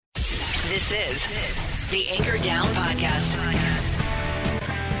This is the Anchor Down Podcast.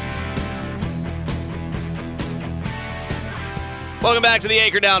 Welcome back to the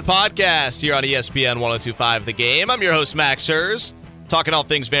Anchor Down Podcast here on ESPN 102.5 The Game. I'm your host, Max Scherz, talking all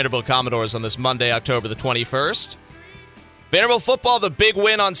things Vanderbilt Commodores on this Monday, October the 21st. Vanderbilt football, the big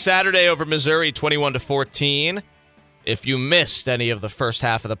win on Saturday over Missouri, 21-14. If you missed any of the first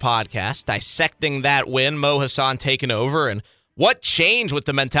half of the podcast, dissecting that win, Mo Hassan taking over, and what changed with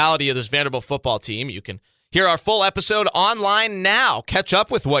the mentality of this Vanderbilt football team. You can hear our full episode online now. Catch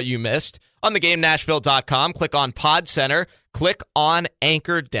up with what you missed on thegamenashville.com. Click on Pod Center. Click on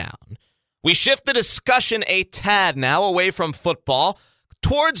Anchor Down. We shift the discussion a tad now away from football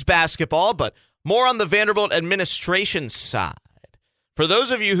towards basketball, but more on the Vanderbilt administration side. For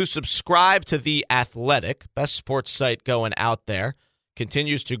those of you who subscribe to The Athletic, best sports site going out there,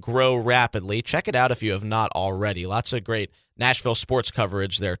 continues to grow rapidly. Check it out if you have not already. Lots of great Nashville sports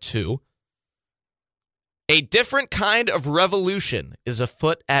coverage there, too. A different kind of revolution is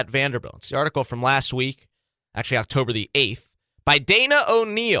afoot at Vanderbilt. It's the article from last week, actually October the 8th, by Dana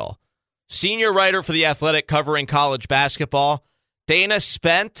O'Neill, senior writer for The Athletic covering college basketball. Dana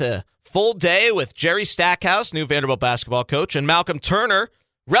spent a full day with Jerry Stackhouse, new Vanderbilt basketball coach, and Malcolm Turner,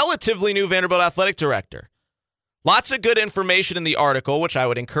 relatively new Vanderbilt athletic director. Lots of good information in the article, which I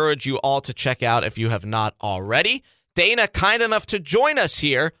would encourage you all to check out if you have not already. Dana, kind enough to join us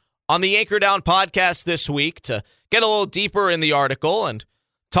here on the Anchor Down podcast this week to get a little deeper in the article and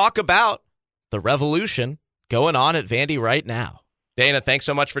talk about the revolution going on at Vandy right now. Dana, thanks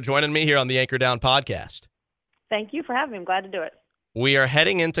so much for joining me here on the Anchor Down podcast. Thank you for having me. I'm glad to do it. We are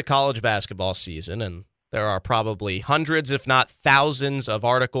heading into college basketball season, and there are probably hundreds, if not thousands, of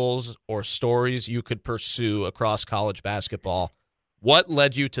articles or stories you could pursue across college basketball. What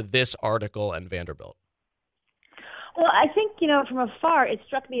led you to this article and Vanderbilt? Well, I think, from afar, it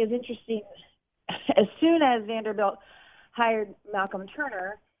struck me as interesting as soon as Vanderbilt hired Malcolm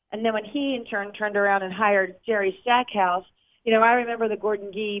Turner, and then when he, in turn, turned around and hired Jerry Stackhouse, I remember the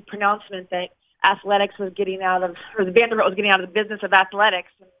Gordon Gee pronouncement that athletics was getting out of, or the Vanderbilt was getting out of the business of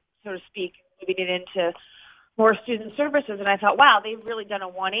athletics, so to speak, moving it into more student services. And I thought, wow, they've really done a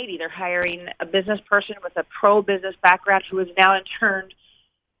 180. They're hiring a business person with a pro-business background who has now, in turn,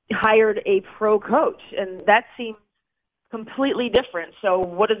 hired a pro coach. And that seemed completely different. So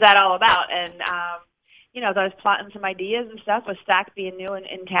what is that all about? And, as I was plotting some ideas and stuff, with Stack being new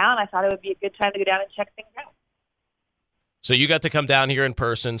in town, I thought it would be a good time to go down and check things out. So you got to come down here in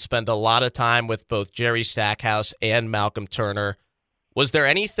person, spend a lot of time with both Jerry Stackhouse and Malcolm Turner. Was there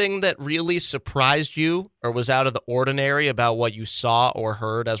anything that really surprised you or was out of the ordinary about what you saw or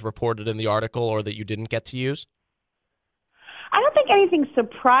heard as reported in the article, or that you didn't get to use? I don't think anything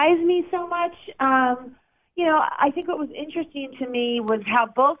surprised me so much. I think what was interesting to me was how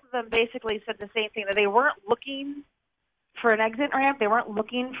both of them basically said the same thing, that they weren't looking for an exit ramp. They weren't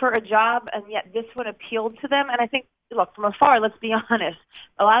looking for a job, and yet this one appealed to them. And I think, look, from afar, let's be honest,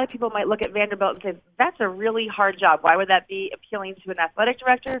 a lot of people might look at Vanderbilt and say, that's a really hard job. Why would that be appealing to an athletic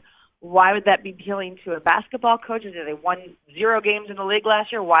director? Why would that be appealing to a basketball coach? They won 0 games in the league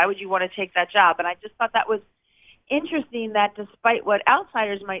last year. Why would you want to take that job? And I just thought that was interesting, that despite what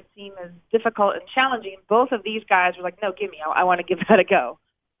outsiders might seem as difficult and challenging, both of these guys were like, no, give me, I want to give that a go.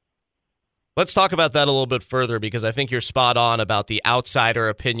 Let's talk about that a little bit further, because I think you're spot on about the outsider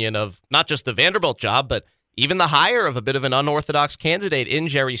opinion of not just the Vanderbilt job, but even the hire of a bit of an unorthodox candidate in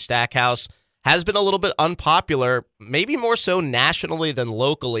Jerry Stackhouse has been a little bit unpopular, maybe more so nationally than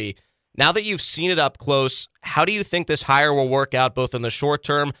locally. Now that you've seen it up close, how do you think this hire will work out both in the short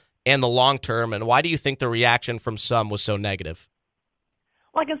term and the long term, and why do you think the reaction from some was so negative?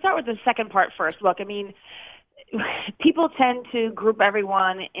 Well, I can start with the second part first. Look, people tend to group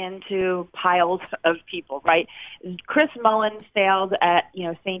everyone into piles of people, right? Chris Mullins failed at,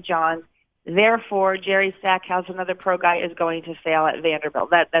 St. John's. Therefore, Jerry Stackhouse, another pro guy, is going to fail at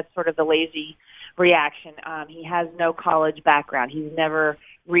Vanderbilt. That's sort of the lazy reaction. He has no college background. He's never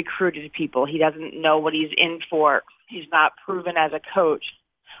recruited people. He doesn't know what he's in for. He's not proven as a coach.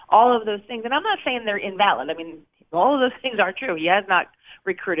 All of those things. And I'm not saying they're invalid. All of those things are true. He has not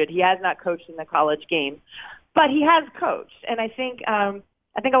recruited. He has not coached in the college game. But he has coached. And I think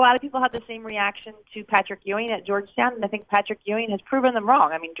a lot of people had the same reaction to Patrick Ewing at Georgetown, and I think Patrick Ewing has proven them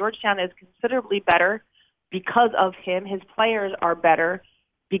wrong. Georgetown is considerably better because of him. His players are better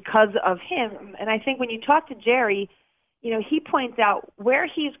because of him. And I think when you talk to Jerry, he points out where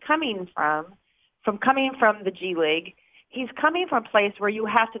he's coming from coming from the G League. He's coming from a place where you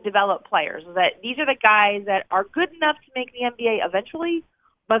have to develop players, that these are the guys that are good enough to make the NBA eventually,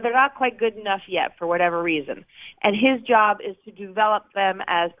 but they're not quite good enough yet for whatever reason. And his job is to develop them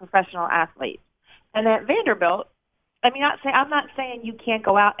as professional athletes. And at Vanderbilt, I'm not saying you can't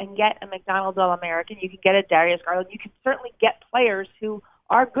go out and get a McDonald's All-American. You can get a Darius Garland. You can certainly get players who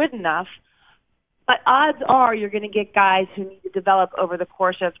are good enough. But odds are you're going to get guys who need to develop over the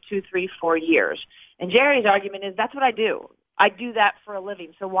course of 2, 3, 4 years. And Jerry's argument is that's what I do. I do that for a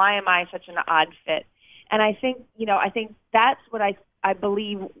living. So why am I such an odd fit? And I think that's what I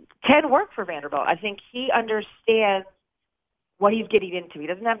believe can work for Vanderbilt. I think he understands what he's getting into. He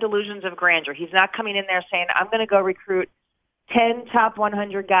doesn't have delusions of grandeur. He's not coming in there saying, I'm going to go recruit 10 top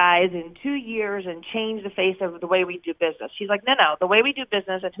 100 guys in 2 years and change the face of the way we do business. He's like, no, the way we do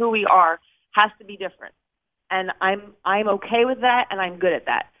business and who we are has to be different. And I'm okay with that, and I'm good at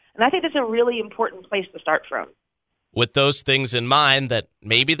that. And I think that's a really important place to start from. With those things in mind, that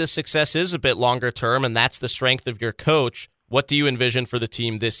maybe the success is a bit longer term, and that's the strength of your coach, what do you envision for the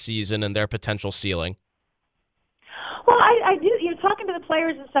team this season and their potential ceiling? Well, I do. You're talking to the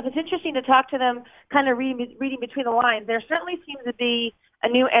players and stuff. It's interesting to talk to them, kind of reading between the lines. There certainly seems to be a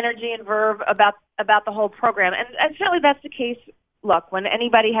new energy and verve about the whole program, and certainly that's the case. Look, when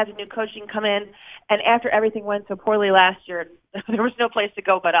anybody has a new coaching come in, and after everything went so poorly last year, there was no place to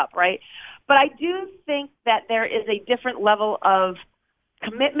go but up, right? But I do think that there is a different level of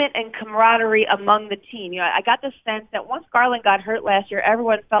commitment and camaraderie among the team. I got the sense that once Garland got hurt last year,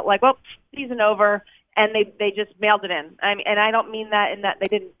 everyone felt like, well, season over. And they just mailed it in. And I don't mean that in that they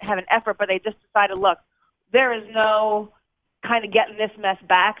didn't have an effort, but they just decided, look, there is no kind of getting this mess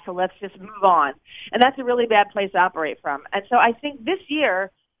back, so let's just move on. And that's a really bad place to operate from. And so I think this year,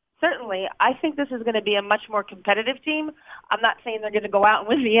 certainly, I think this is going to be a much more competitive team. I'm not saying they're going to go out and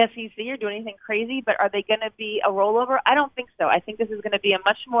win the SEC or do anything crazy, but are they going to be a rollover? I don't think so. I think this is going to be a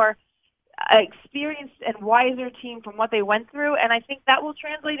much more experienced and wiser team from what they went through, and I think that will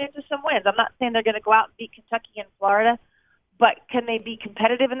translate into some wins. I'm not saying they're going to go out and beat Kentucky and Florida, but can they be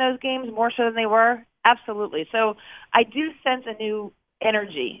competitive in those games more so than they were? Absolutely. So I do sense a new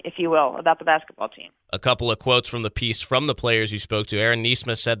energy, if you will, about the basketball team. A couple of quotes from the piece from the players you spoke to. Aaron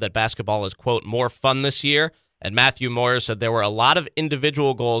Nesmith said that basketball is, quote, more fun this year, and Matthew Moyer said there were a lot of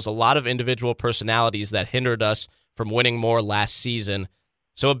individual goals, a lot of individual personalities that hindered us from winning more last season.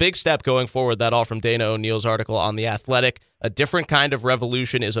 So a big step going forward. That all from Dana O'Neill's article on The Athletic. A different kind of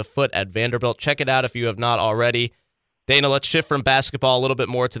revolution is afoot at Vanderbilt. Check it out if you have not already. Dana, let's shift from basketball a little bit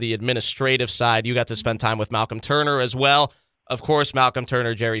more to the administrative side. You got to spend time with Malcolm Turner as well. Of course, Malcolm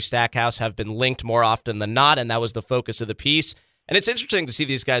Turner, Jerry Stackhouse have been linked more often than not, and that was the focus of the piece. And it's interesting to see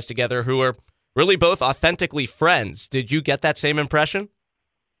these guys together who are really both authentically friends. Did you get that same impression?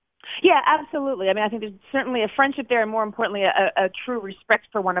 Yeah, absolutely. I mean, I think there's certainly a friendship there, and more importantly, a true respect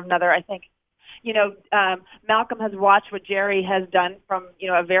for one another. I think, Malcolm has watched what Jerry has done from,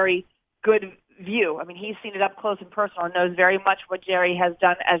 a very good view. I mean, he's seen it up close and personal and knows very much what Jerry has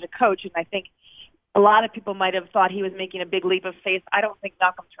done as a coach. And I think a lot of people might have thought he was making a big leap of faith. I don't think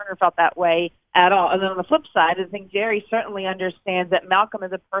Malcolm Turner felt that way at all. And then on the flip side, I think Jerry certainly understands that Malcolm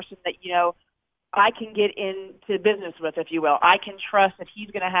is a person that, I can get into business with, if you will. I can trust that he's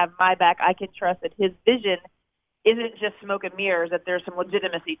going to have my back. I can trust that his vision isn't just smoke and mirrors, that there's some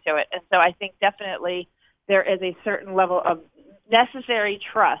legitimacy to it. And so I think definitely there is a certain level of necessary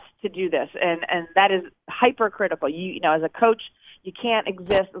trust to do this. And that is hypercritical. As a coach, you can't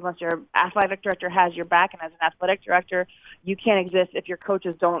exist unless your athletic director has your back. And as an athletic director, you can't exist if your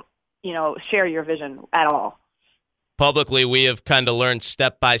coaches don't, share your vision at all. Publicly, we have kind of learned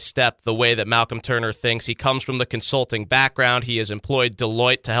step by step the way that Malcolm Turner thinks. He comes from the consulting background. He has employed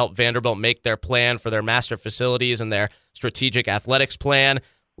Deloitte to help Vanderbilt make their plan for their master facilities and their strategic athletics plan.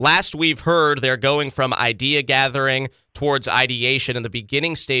 Last we've heard, they're going from idea gathering towards ideation in the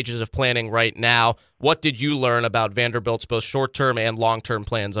beginning stages of planning right now. What did you learn about Vanderbilt's both short-term and long-term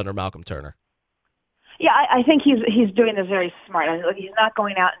plans under Malcolm Turner? Yeah, I think he's doing this very smart. He's not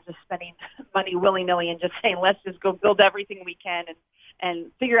going out and just spending money willy-nilly and just saying, let's just go build everything we can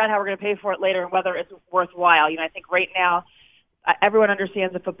and figure out how we're going to pay for it later and whether it's worthwhile. I think right now everyone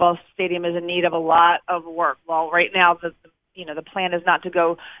understands the football stadium is in need of a lot of work. Well, right now the plan is not to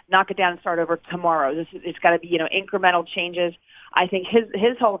go knock it down and start over tomorrow. It's got to be incremental changes. I think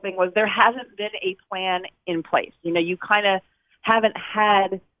his whole thing was there hasn't been a plan in place. You kind of haven't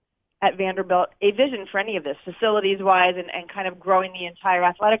had at Vanderbilt a vision for any of this, facilities-wise and kind of growing the entire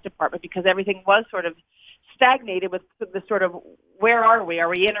athletic department, because everything was sort of stagnated with the sort of, where are we? Are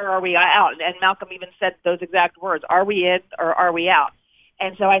we in or are we out? And Malcolm even said those exact words, are we in or are we out?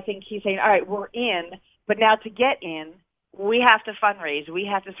 And so I think he's saying, all right, we're in, but now to get in, we have to fundraise. We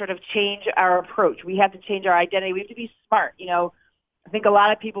have to sort of change our approach. We have to change our identity. We have to be smart. I think a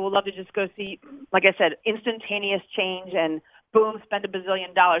lot of people would love to just go see, like I said, instantaneous change and boom, spend $1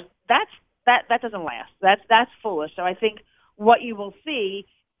 bazillion. That doesn't last. That's foolish. So I think what you will see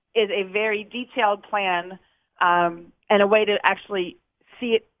is a very detailed plan and a way to actually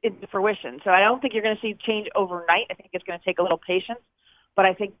see it into fruition. So I don't think you're going to see change overnight. I think it's going to take a little patience, but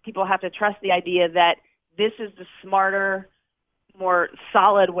I think people have to trust the idea that this is the smarter, more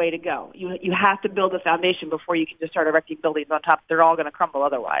solid way to go. You have to build a foundation before you can just start erecting buildings on top. They're all going to crumble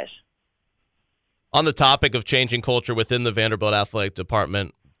otherwise. On the topic of changing culture within the Vanderbilt Athletic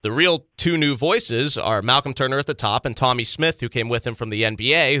Department, the real two new voices are Malcolm Turner at the top and Tommy Smith, who came with him from the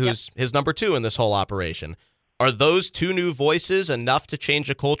NBA, who's his number 2 in this whole operation. Are those two new voices enough to change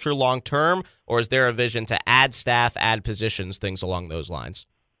a culture long term, or is there a vision to add staff, add positions, things along those lines?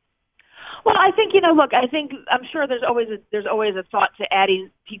 Well, I think, I'm sure there's always a thought to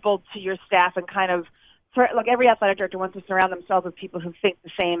adding people to your staff and kind of, like every athletic director wants to surround themselves with people who think the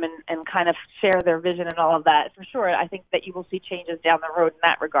same and kind of share their vision and all of that. For sure, I think that you will see changes down the road in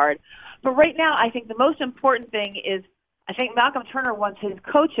that regard. But right now, I think the most important thing is I think Malcolm Turner wants his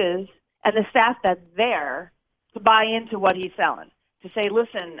coaches and the staff that's there to buy into what he's selling, to say,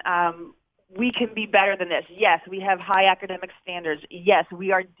 listen, we can be better than this. Yes, we have high academic standards. Yes,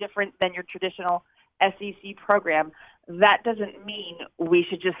 we are different than your traditional SEC program. That doesn't mean we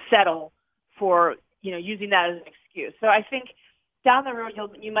should just settle for, using that as an excuse. So I think down the road,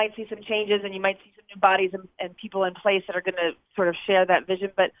 you might see some changes and you might see some new bodies and people in place that are going to sort of share that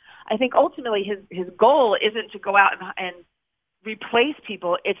vision. But I think ultimately his goal isn't to go out and replace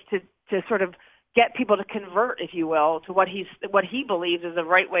people. It's to sort of get people to convert, if you will, to what he believes is the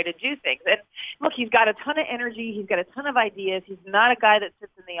right way to do things. And look, he's got a ton of energy. He's got a ton of ideas. He's not a guy that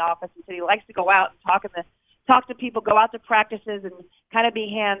sits in the office. He said he likes to go out and talk to people, go out to practices, and kind of be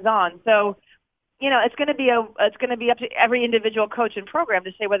hands-on. So, it's going to be up to every individual coach and program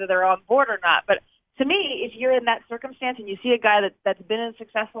to say whether they're on board or not. But to me, if you're in that circumstance and you see a guy that's been as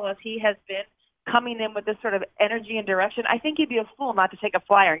successful as he has been, coming in with this sort of energy and direction, I think you'd be a fool not to take a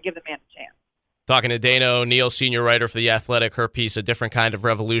flyer and give the man a chance. Talking to Dana O'Neill, senior writer for The Athletic. Her piece, A Different Kind of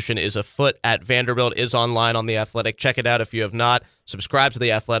Revolution, is afoot at Vanderbilt, is online on The Athletic. Check it out if you have not. Subscribe to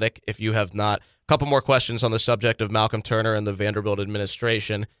The Athletic if you have not. A couple more questions on the subject of Malcolm Turner and the Vanderbilt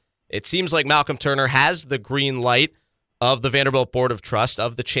administration. It seems like Malcolm Turner has the green light of the Vanderbilt Board of Trust,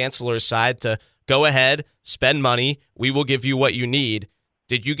 of the chancellor's side, to go ahead, spend money. We will give you what you need.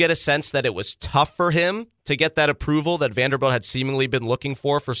 Did you get a sense that it was tough for him to get that approval that Vanderbilt had seemingly been looking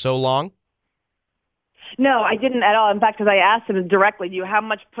for so long? No, I didn't at all. In fact, as I asked him directly, how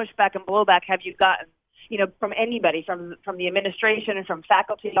much pushback and blowback have you gotten, from anybody, from the administration and from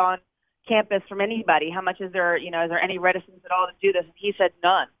faculty on campus, from anybody? How much is there, is there any reticence at all to do this? And he said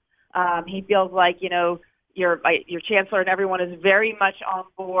none. He feels like, your chancellor and everyone is very much on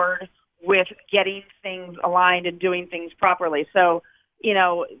board with getting things aligned and doing things properly. So,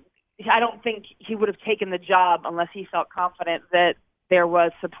 I don't think he would have taken the job unless he felt confident that there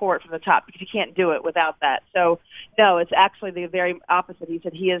was support from the top, because you can't do it without that. So, no, it's actually the very opposite. He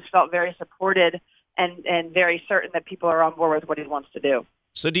said he has felt very supported and very certain that people are on board with what he wants to do.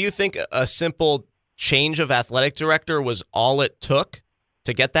 So do you think a simple change of athletic director was all it took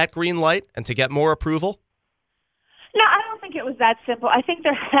to get that green light and to get more approval? No, I don't think it was that simple. I think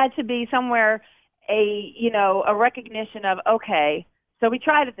there had to be somewhere a recognition of, okay, so we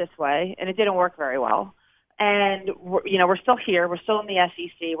tried it this way and it didn't work very well. And we're still here. We're still in the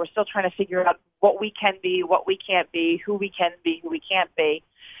SEC. We're still trying to figure out what we can be, what we can't be, who we can be, who we can't be.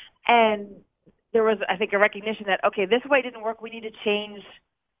 And there was, I think, a recognition that, okay, this way didn't work. We need to change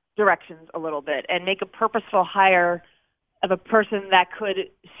directions a little bit and make a purposeful hire of a person that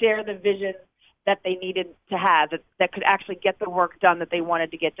could share the vision that they needed to have, that could actually get the work done that they wanted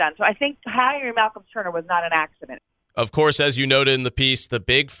to get done. So I think hiring Malcolm Turner was not an accident. Of course, as you noted in the piece, the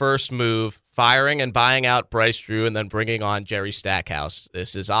big first move, firing and buying out Bryce Drew and then bringing on Jerry Stackhouse.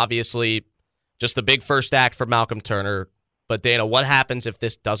 This is obviously just the big first act for Malcolm Turner. But, Dana, what happens if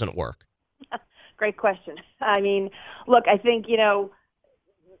this doesn't work? Great question. I mean, look, I think,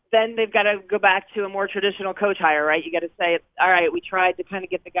 then they've got to go back to a more traditional coach hire, right? You got to say, all right, we tried to kind of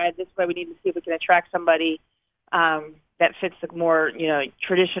get the guy this way. We need to see if we can attract somebody that fits the more,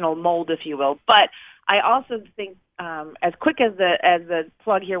 traditional mold, if you will. But I also think, as quick as the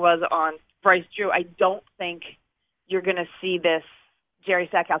plug here was on Bryce Drew, I don't think you're going to see this. Jerry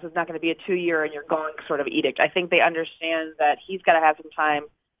Stackhouse is not going to be a 2-year and you're gone sort of edict. I think they understand that he's got to have some time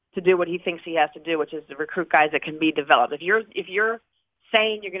to do what he thinks he has to do, which is to recruit guys that can be developed. If you're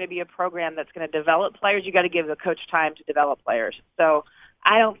saying you're going to be a program that's going to develop players, you got to give the coach time to develop players. So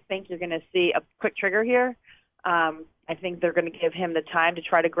I don't think you're going to see a quick trigger here. I I think they're going to give him the time to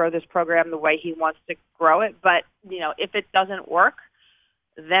try to grow this program the way he wants to grow it. But, if it doesn't work,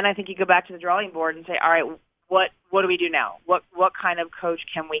 then I think you go back to the drawing board and say, all right, what do we do now? What kind of coach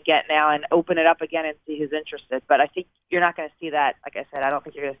can we get now, and open it up again and see who's interested? But I think you're not going to see that. Like I said, I don't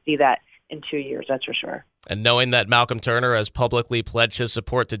think you're going to see that in 2 years, that's for sure. And knowing that Malcolm Turner has publicly pledged his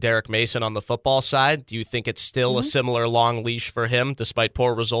support to Derek Mason on the football side, do you think it's still a similar long leash for him despite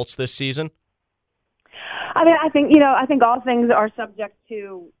poor results this season? I mean, I think all things are subject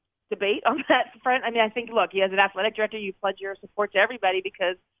to debate on that front. I mean, I think, look, as an athletic director, you pledge your support to everybody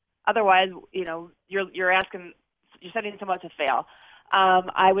because otherwise, you're setting someone to fail.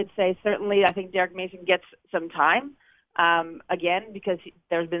 I would say certainly I think Derek Mason gets some time, again, because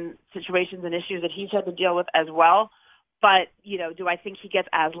there's been situations and issues that he's had to deal with as well. But, do I think he gets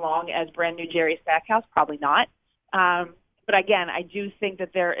as long as brand new Jerry Stackhouse? Probably not. But again, I do think that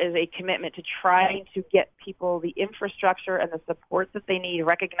there is a commitment to trying to get people the infrastructure and the support that they need,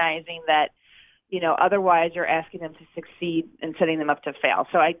 recognizing that, otherwise you're asking them to succeed and setting them up to fail.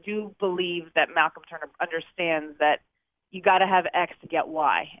 So I do believe that Malcolm Turner understands that you got to have X to get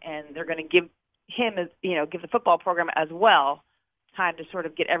Y, and they're going to give him, give the football program as well time to sort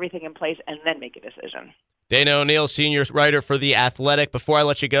of get everything in place and then make a decision. Dana O'Neill, senior writer for The Athletic. Before I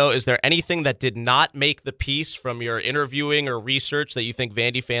let you go, is there anything that did not make the piece from your interviewing or research that you think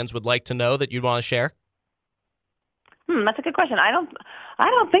Vandy fans would like to know that you'd want to share? That's a good question. I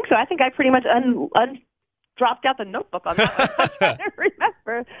don't think so. I think I pretty much dropped out the notebook on that one. I'm trying to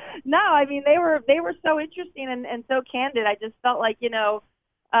remember. No, I mean, they were so interesting and so candid. I just felt like,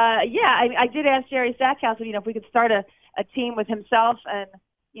 I did ask Jerry Stackhouse, if we could start a team with himself and,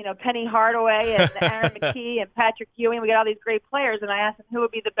 Penny Hardaway and Aaron McKee and Patrick Ewing. We got all these great players, and I asked him who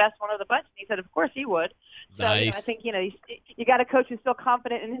would be the best one of the bunch, and he said, of course he would. So nice. I think, you got a coach who's still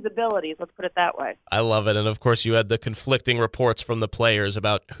confident in his abilities. Let's put it that way. I love it. And, of course, you had the conflicting reports from the players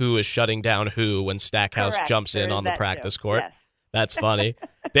about who is shutting down who when Stackhouse jumps in on the practice court. Yes. That's funny.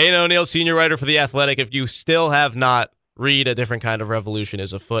 Dana O'Neill, senior writer for The Athletic. If you still have not read A Different Kind of Revolution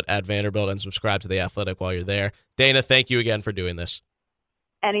is Afoot at Vanderbilt and subscribe to The Athletic while you're there. Dana, thank you again for doing this.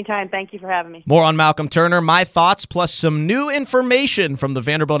 Anytime. Thank you for having me. More on Malcolm Turner, my thoughts, plus some new information from the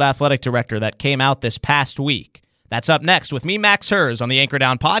Vanderbilt athletic director that came out this past week. That's up next with me, Max Hers, on the Anchor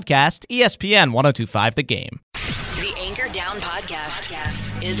Down podcast, ESPN 102.5 The Game. The Anchor Down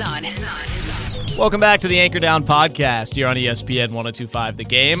podcast is on. Welcome back to the Anchor Down podcast here on ESPN 102.5 The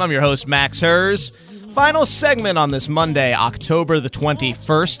Game. I'm your host, Max Hers. Final segment on this Monday, October the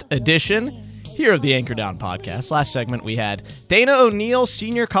 21st edition here of the Anchor Down podcast. Last segment we had Dana O'Neill,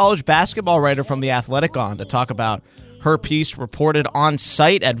 senior college basketball writer from The Athletic, on to talk about her piece reported on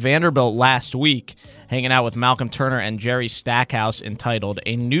site at Vanderbilt last week, hanging out with Malcolm Turner and Jerry Stackhouse, entitled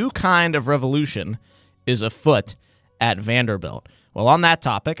A New Kind of Revolution is Afoot at Vanderbilt. Well, on that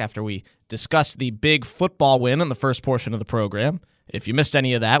topic, after we discussed the big football win in the first portion of the program, if you missed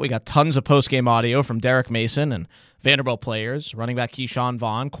any of that, we got tons of postgame audio from Derek Mason and Vanderbilt players, running back Keyshawn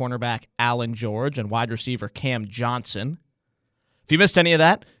Vaughn, cornerback Allen George, and wide receiver Cam Johnson. If you missed any of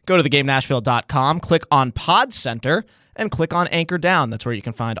that, go to theGameNashville.com, click on Pod Center, and click on Anchor Down. That's where you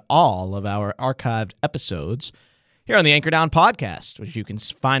can find all of our archived episodes here on the Anchor Down podcast, which you can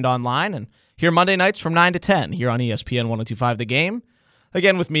find online and hear Monday nights from 9 to 10 here on ESPN 102.5 The Game.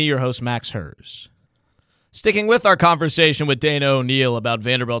 Again, with me, your host, Max Hers. Sticking with our conversation with Dana O'Neill about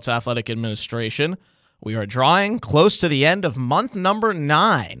Vanderbilt's athletic administration, we are drawing close to the end of month number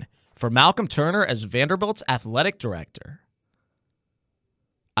 9 for Malcolm Turner as Vanderbilt's athletic director.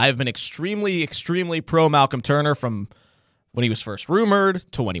 I have been extremely, extremely pro Malcolm Turner from when he was first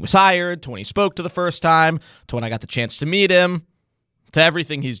rumored, to when he was hired, to when he spoke to the first time, to when I got the chance to meet him, to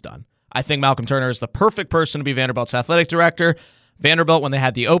everything he's done. I think Malcolm Turner is the perfect person to be Vanderbilt's athletic director. Vanderbilt, when they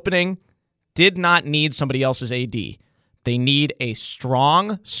had the opening, did not need somebody else's AD. They need a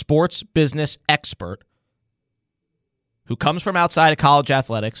strong sports business expert who comes from outside of college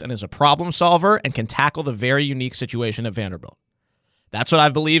athletics and is a problem solver and can tackle the very unique situation at Vanderbilt. That's what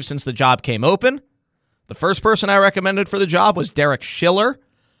I've believed since the job came open. The first person I recommended for the job was Derek Schiller,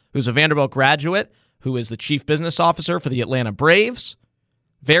 who's a Vanderbilt graduate, who is the chief business officer for the Atlanta Braves.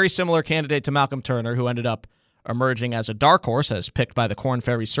 Very similar candidate to Malcolm Turner, who ended up emerging as a dark horse as picked by the Korn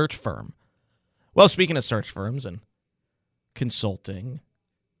Ferry search firm. Well, speaking of search firms and consulting,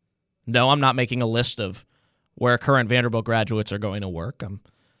 no, I'm not making a list of where current Vanderbilt graduates are going to work. I'm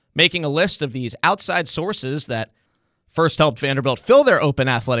making a list of these outside sources that first helped Vanderbilt fill their open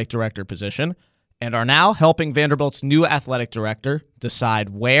athletic director position and are now helping Vanderbilt's new athletic director decide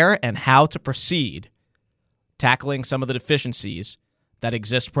where and how to proceed, tackling some of the deficiencies that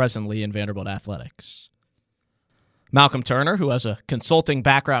exist presently in Vanderbilt athletics. Malcolm Turner, who has a consulting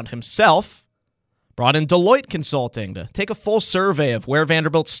background himself, brought in Deloitte Consulting to take a full survey of where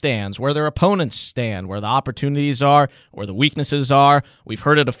Vanderbilt stands, where their opponents stand, where the opportunities are, where the weaknesses are. We've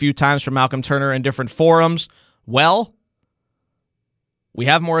heard it a few times from Malcolm Turner in different forums. Well, we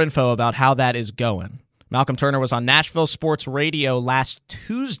have more info about how that is going. Malcolm Turner was on Nashville Sports Radio last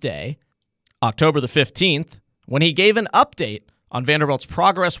Tuesday, October the 15th, when he gave an update on Vanderbilt's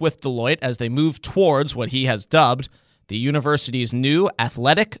progress with Deloitte as they move towards what he has dubbed the university's new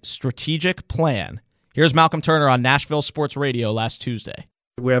athletic strategic plan. Here's Malcolm Turner on Nashville Sports Radio last Tuesday.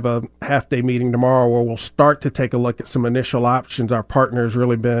 We have a half-day meeting tomorrow where we'll start to take a look at some initial options. Our partner has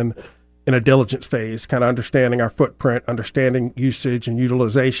really been in a diligence phase, kind of understanding our footprint, understanding usage and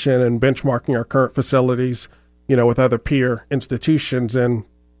utilization, and benchmarking our current facilities, with other peer institutions. And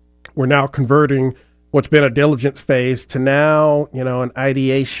we're now converting what's been a diligence phase to now, an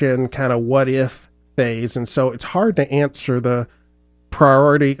ideation kind of what-if phase. And so it's hard to answer the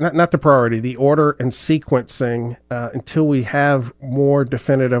priority, not the priority, the order and sequencing until we have more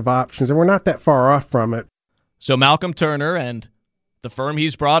definitive options. And we're not that far off from it. So Malcolm Turner and the firm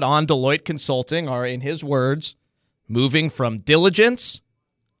he's brought on, Deloitte Consulting, are, in his words, moving from diligence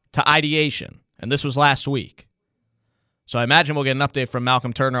to ideation. And this was last week. So I imagine we'll get an update from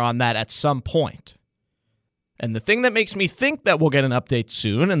Malcolm Turner on that at some point. And the thing that makes me think that we'll get an update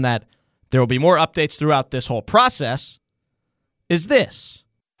soon and that there will be more updates throughout this whole process is this.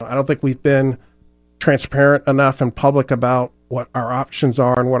 I don't think we've been transparent enough and public about what our options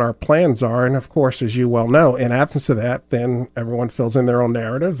are and what our plans are. And of course, as you well know, in absence of that, then everyone fills in their own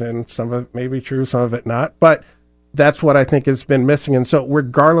narrative, and some of it may be true, some of it not. But that's what I think has been missing. And so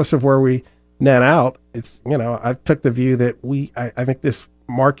regardless of where we net out, it's, I took the view that I think this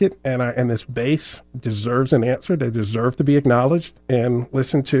market and this base deserves an answer. They deserve to be acknowledged and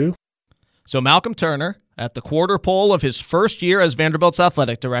listened to. So Malcolm Turner, at the quarter pole of his first year as Vanderbilt's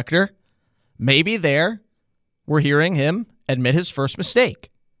athletic director, maybe there we're hearing him admit his first mistake.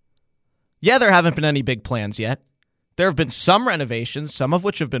 Yeah, there haven't been any big plans yet. There have been some renovations, some of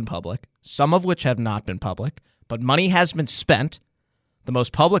which have been public, some of which have not been public, but money has been spent, the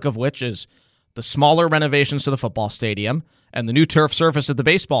most public of which is the smaller renovations to the football stadium and the new turf surface at the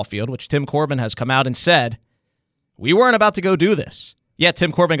baseball field, which Tim Corbin has come out and said, we weren't about to go do this. Yeah,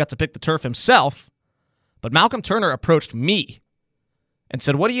 Tim Corbin got to pick the turf himself, but Malcolm Turner approached me and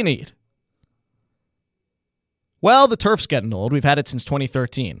said, what do you need? Well, the turf's getting old. We've had it since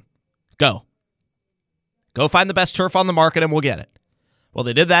 2013. Go find the best turf on the market and we'll get it. Well,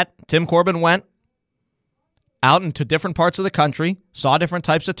 they did that. Tim Corbin went out into different parts of the country, saw different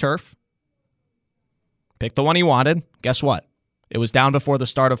types of turf, picked the one he wanted. Guess what? It was down before the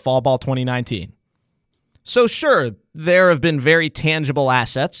start of fall ball 2019. So sure, there have been very tangible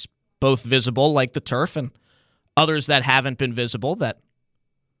assets, both visible like the turf and others that haven't been visible that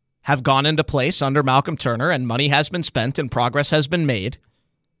have gone into place under Malcolm Turner, and money has been spent and progress has been made.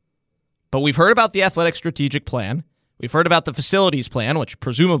 But we've heard about the athletic strategic plan. We've heard about the facilities plan, which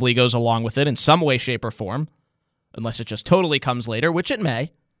presumably goes along with it in some way, shape, or form, unless it just totally comes later, which it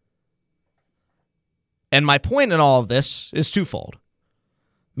may. And my point in all of this is twofold.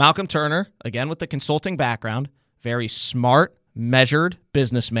 Malcolm Turner, again with the consulting background, very smart, measured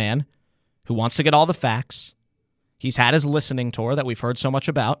businessman who wants to get all the facts. He's had his listening tour that we've heard so much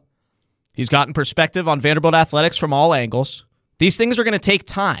about. He's gotten perspective on Vanderbilt athletics from all angles. These things are going to take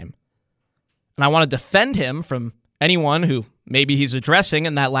time. And I want to defend him from anyone who maybe he's addressing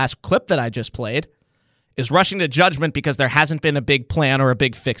in that last clip that I just played is rushing to judgment because there hasn't been a big plan or a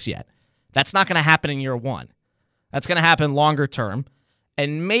big fix yet. That's not going to happen in year one. That's going to happen longer term,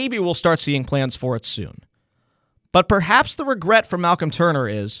 and maybe we'll start seeing plans for it soon. But perhaps the regret for Malcolm Turner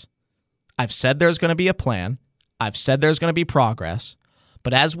is, I've said there's going to be a plan. I've said there's going to be progress.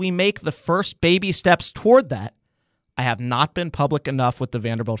 But as we make the first baby steps toward that, I have not been public enough with the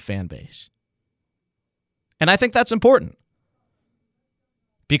Vanderbilt fan base. And I think that's important.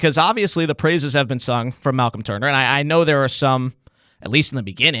 Because obviously the praises have been sung from Malcolm Turner, and I know there are some, at least in the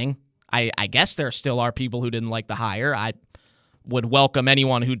beginning, I guess there still are people who didn't like the hire. I would welcome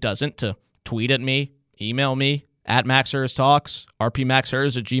anyone who doesn't to tweet at me, email me, at MaxHersTalks,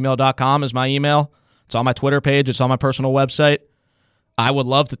 rpmaxhers@gmail.com is my email. It's on my Twitter page. It's on my personal website. I would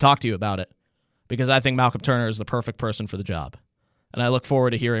love to talk to you about it because I think Malcolm Turner is the perfect person for the job. And I look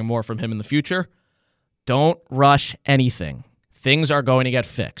forward to hearing more from him in the future. Don't rush anything. Things are going to get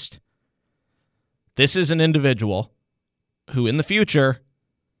fixed. This is an individual who in the future,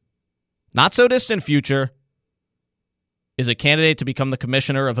 not so distant future, is a candidate to become the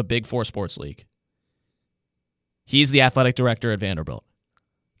commissioner of a Big Four sports league. He's the athletic director at Vanderbilt.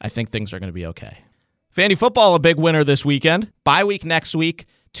 I think things are going to be okay. Fantasy football, a big winner this weekend. Bye week next week.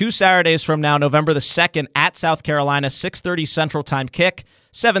 2 Saturdays from now, November the 2nd at South Carolina, 6:30 Central Time kick,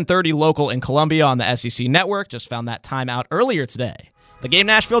 7:30 local in Columbia on the SEC Network. Just found that time out earlier today.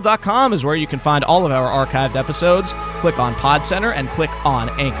 TheGameNashville.com is where you can find all of our archived episodes. Click on Pod Center and click on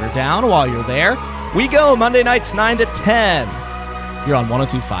Anchor Down while you're there. We go Monday nights 9 to 10. You're on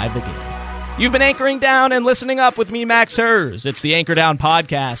 102.5 The Game. You've been anchoring down and listening up with me, Max Hers. It's the Anchor Down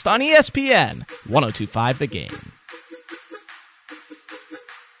Podcast on ESPN 102.5 The Game.